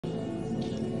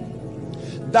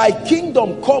Thy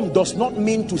kingdom come does not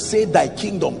mean to say thy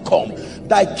kingdom come.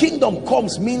 Thy kingdom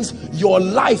comes means your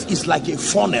life is like a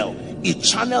funnel. It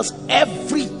channels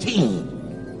everything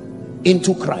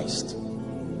into Christ.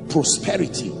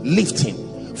 Prosperity,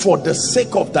 lifting. For the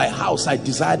sake of thy house, I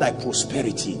desire thy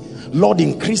prosperity. Lord,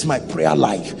 increase my prayer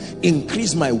life,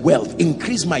 increase my wealth,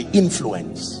 increase my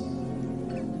influence.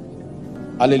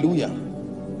 Hallelujah.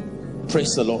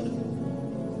 Praise the Lord.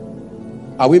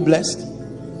 Are we blessed?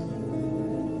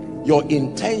 Your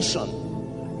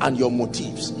intention and your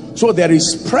motives. So there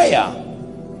is prayer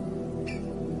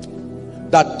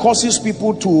that causes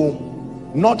people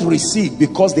to not receive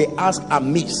because they ask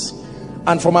amiss.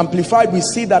 And from Amplified we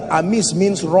see that amiss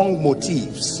means wrong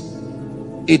motives.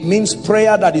 It means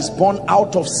prayer that is born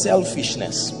out of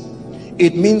selfishness.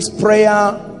 It means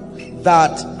prayer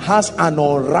that has an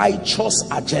unrighteous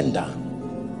agenda.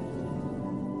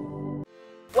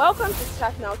 Welcome to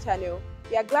StartNOW Channel.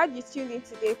 We are glad you tuned in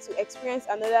today to experience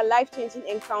another life-changing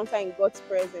encounter in God's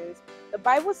presence. The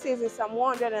Bible says in Psalm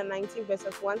 119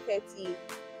 verses 130,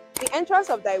 the entrance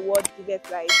of thy word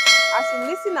giveth life. As you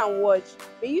listen and watch,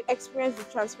 may you experience the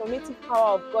transformative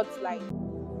power of God's life.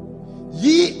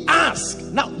 Ye ask.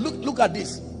 Now look at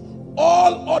this.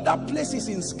 All other places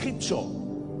in scripture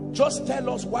just tell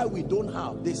us why we don't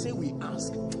have. They say we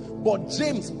ask. But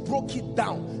James broke it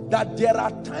down that there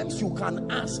are times you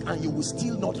can ask and you will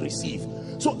still not receive.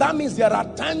 So that means there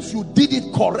are times you did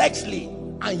it correctly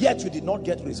and yet you did not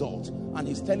get results. And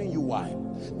he's telling you why.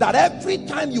 That every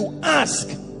time you ask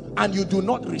and you do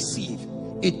not receive,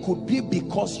 it could be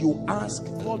because you ask.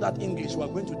 All that English, we are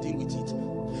going to deal with it.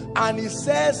 And he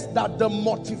says that the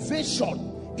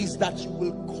motivation is that you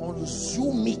will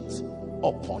consume it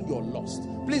upon your lust.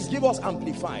 Please give us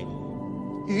Amplified.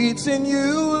 It's in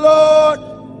you, Lord.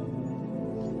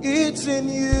 It's in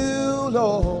you,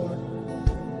 Lord.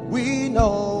 We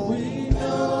know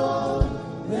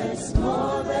there's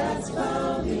more that's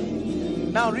found in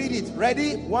you. Now read it.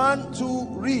 Ready? 1, 2,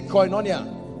 read. Koinonia.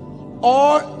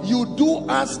 Or you do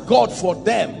ask God for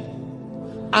them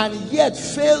and yet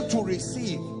fail to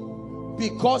receive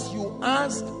because you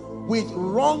ask with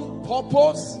wrong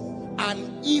purpose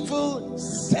and evil,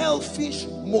 selfish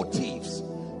motives.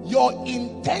 Your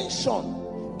intention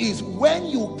is when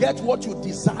you get what you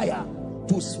desire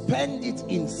to spend it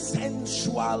in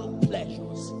sensual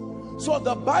pleasures. So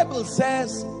the Bible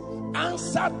says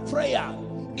answered prayer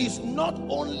is not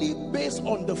only based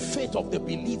on the faith of the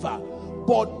believer,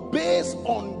 but based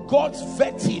on God's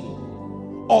vetting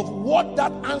of what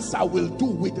that answer will do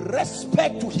with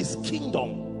respect to his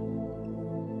kingdom.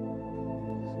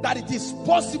 That it is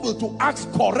possible to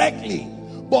ask correctly,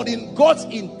 but in God's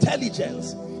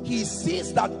intelligence, he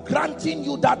sees that granting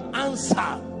you that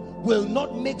answer will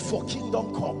not make for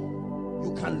kingdom come.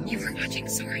 You can lose. You are watching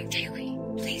Soaring Daily.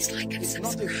 Please like and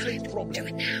subscribe. Do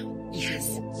it now.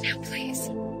 Yes, now please.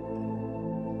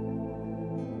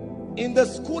 In the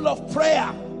school of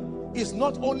prayer, it's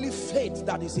not only faith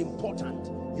that is important,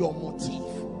 your motive.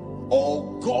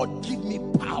 Oh God, give me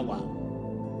power.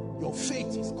 Your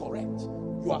faith is correct.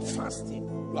 You are fasting,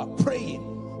 you are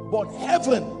praying, but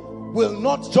heaven will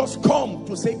not just come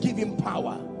to say give him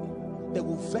power. They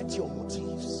will vet your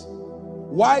motives.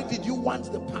 Why did you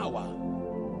want the power?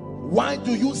 Why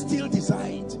do you still desire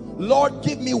it? Lord,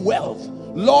 give me wealth.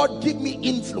 Lord, give me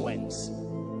influence.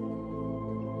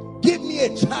 Give me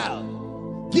a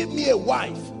child. Give me a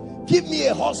wife. Give me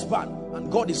a husband.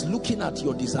 And God is looking at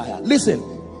your desire. Listen,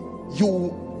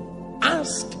 you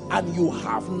ask and you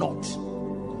have not.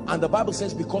 And the Bible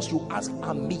says because you ask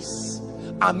amiss.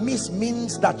 Amiss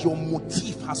means that your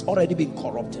motive has already been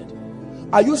corrupted.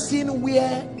 Are you seeing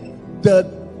where the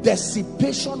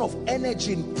dissipation of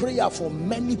energy in prayer for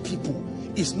many people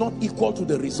is not equal to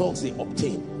the results they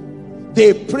obtain?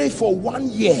 They pray for 1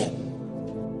 year.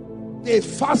 They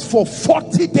fast for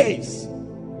 40 days.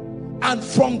 And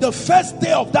from the first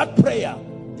day of that prayer,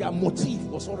 their motive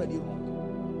was already wrong.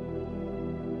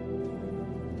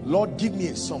 Lord, give me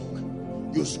a song.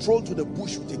 You stroll to the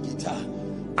bush with a guitar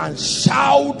and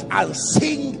shout and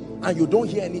sing and you don't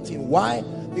hear anything. Why?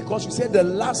 Because you said the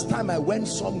last time I went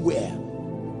somewhere,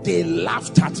 they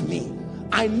laughed at me.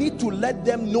 I need to let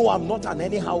them know I'm not an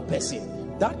anyhow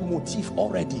person. That motive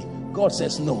already, God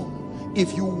says no.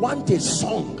 If you want a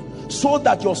song so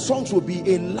that your songs will be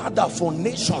a ladder for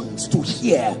nations to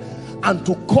hear and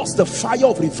to cause the fire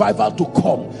of revival to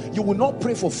come, you will not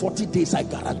pray for 40 days, I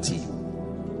guarantee you.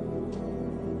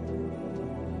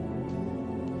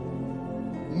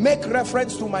 Make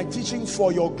reference to my teaching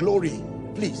for your glory,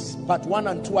 please. Part 1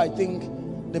 and 2, I think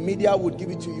the media would give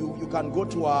it to you. You can go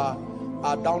to our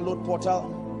download portal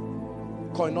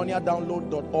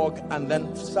koinoniadownload.org and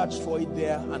then search for it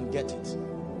there and get it.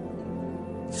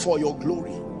 For your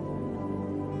glory.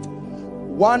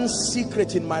 One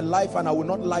secret in my life, and I will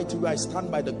not lie to you, I stand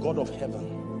by the God of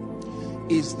heaven,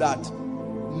 is that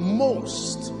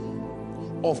most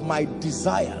of my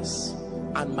desires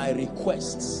and my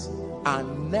requests are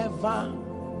never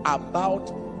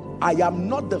about, I am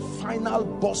not the final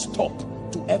bus stop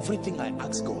to everything I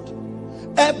ask God.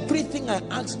 Everything I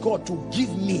ask God to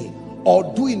give me or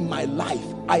do in my life,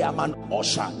 I am an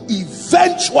usher.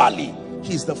 Eventually,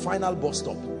 He's the final bus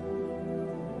stop.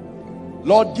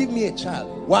 Lord, give me a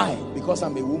child. Why? Because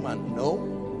I'm a woman? No.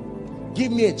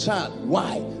 Give me a child.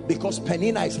 Why? Because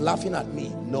Penina is laughing at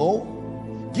me? No.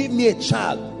 Give me a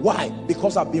child. Why?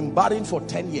 Because I've been barren for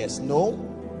 10 years? No.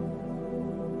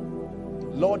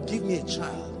 Lord, give me a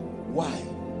child. Why?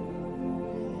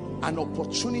 An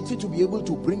opportunity to be able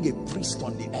to bring a priest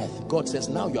on the earth. God says,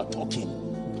 now you are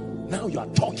talking. Now you are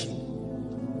talking.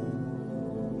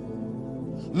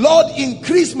 Lord,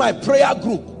 increase my prayer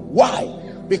group. Why?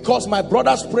 Because my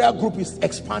brother's prayer group is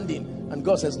expanding. And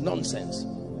God says, nonsense.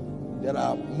 There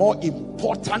are more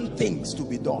important things to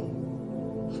be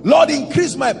done. Lord,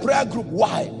 increase my prayer group.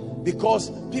 Why? Because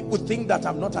people think that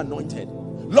I'm not anointed.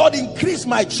 Lord, increase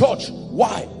my church.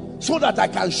 Why? So that I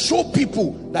can show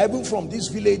people that even from this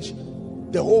village,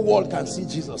 the whole world can see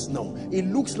Jesus. No, it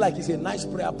looks like it's a nice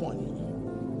prayer point.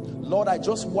 Lord, I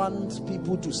just want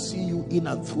people to see you in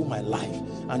and through my life.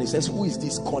 And he says, who is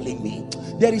this calling me?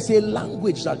 There is a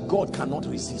language that God cannot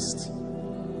resist.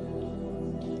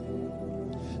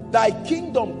 Thy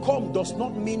kingdom come does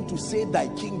not mean to say thy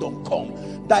kingdom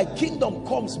come. Thy kingdom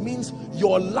comes means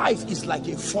your life is like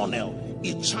a funnel.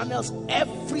 It channels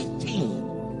everything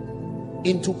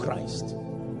into Christ.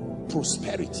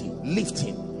 Prosperity,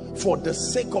 lifting. For the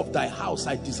sake of thy house,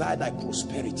 I desire thy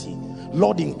prosperity.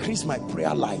 Lord, increase my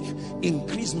prayer life,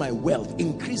 increase my wealth,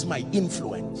 increase my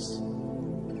influence.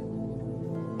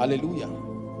 Hallelujah.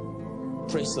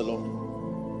 Praise the Lord.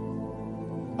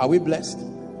 Are we blessed?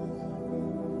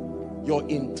 Your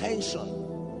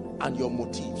intention and your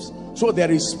motives. So there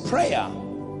is prayer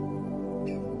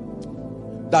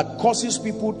that causes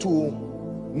people to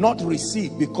not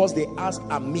receive because they ask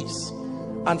amiss.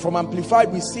 And from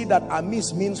Amplified, we see that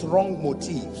amiss means wrong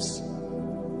motives.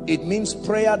 It means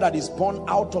prayer that is born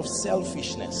out of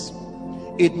selfishness.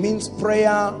 It means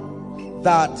prayer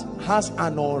that has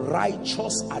an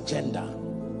unrighteous agenda.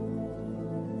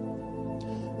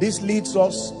 This leads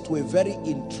us to a very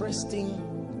interesting,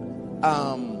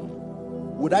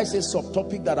 would I say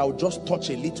subtopic that I'll just touch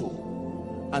a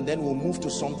little, and then we'll move to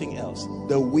something else.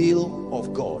 The will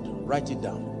of God. Write it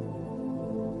down.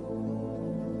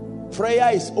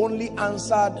 Prayer is only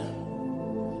answered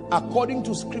according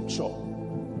to scripture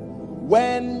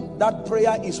when that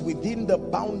prayer is within the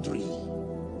boundary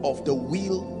of the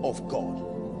will of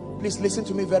God. Please listen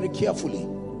to me very carefully.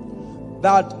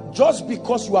 That just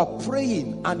because you are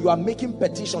praying and you are making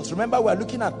petitions, remember we are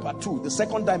looking at part 2, the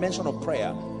second dimension of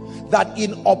prayer, that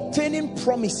in obtaining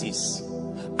promises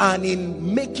and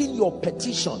in making your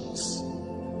petitions,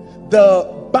 the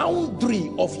boundary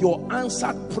of your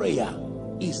answered prayer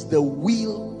is the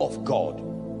will of God.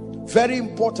 Very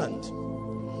important.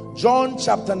 John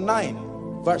chapter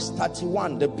 9 verse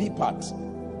 31, the B part,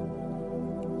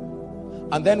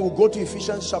 and then we'll go to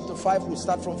Ephesians chapter 5. We'll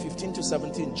start from 15 to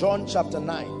 17. John chapter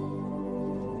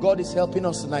 9. God is helping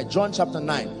us tonight. John chapter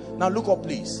 9. Now look up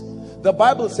please. The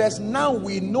Bible says, now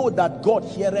we know that God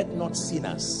heareth not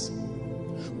sinners,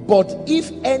 but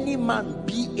if any man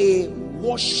be a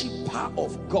worshipper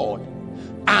of God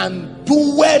and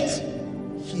doeth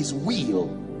his will,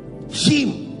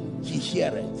 him he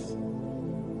heareth.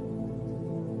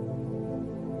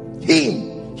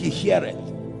 Him he heareth.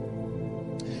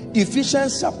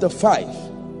 Ephesians chapter 5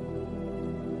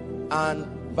 and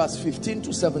verse 15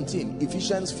 to 17.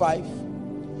 Ephesians 5.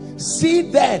 See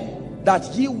then that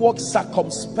ye walk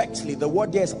circumspectly. The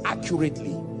word there is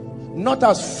accurately, not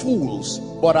as fools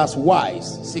but as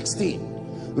wise.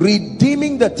 16.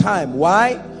 Redeeming the time.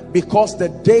 Why? Because the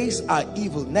days are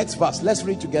evil. Next verse, let's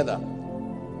read together.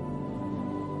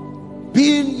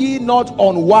 Being ye not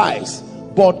unwise,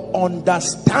 but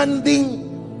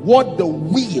understanding what the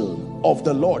will of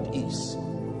the Lord is.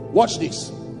 Watch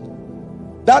this.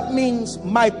 That means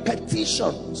my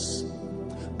petitions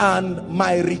and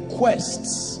my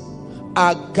requests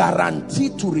are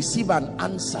guaranteed to receive an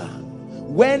answer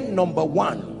when, number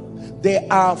one, they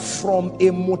are from a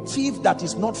motive that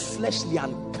is not fleshly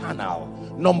and carnal.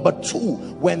 Number two,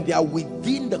 when they are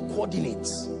within the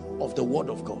coordinates of the word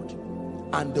of God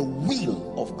and the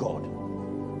will of God.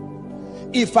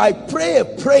 If I pray a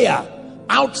prayer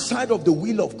outside of the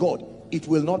will of God, it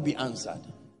will not be answered.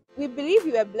 We believe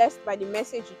you were blessed by the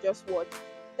message you just watched.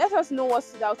 Let us know what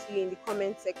stood out to you in the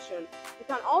comment section. You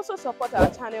can also support our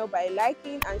channel by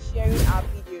liking and sharing our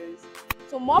videos,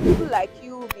 so more people like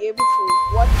you will be able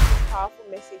to watch these powerful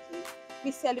messages.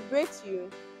 We celebrate you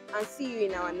and see you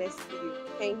in our next video.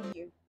 Thank you.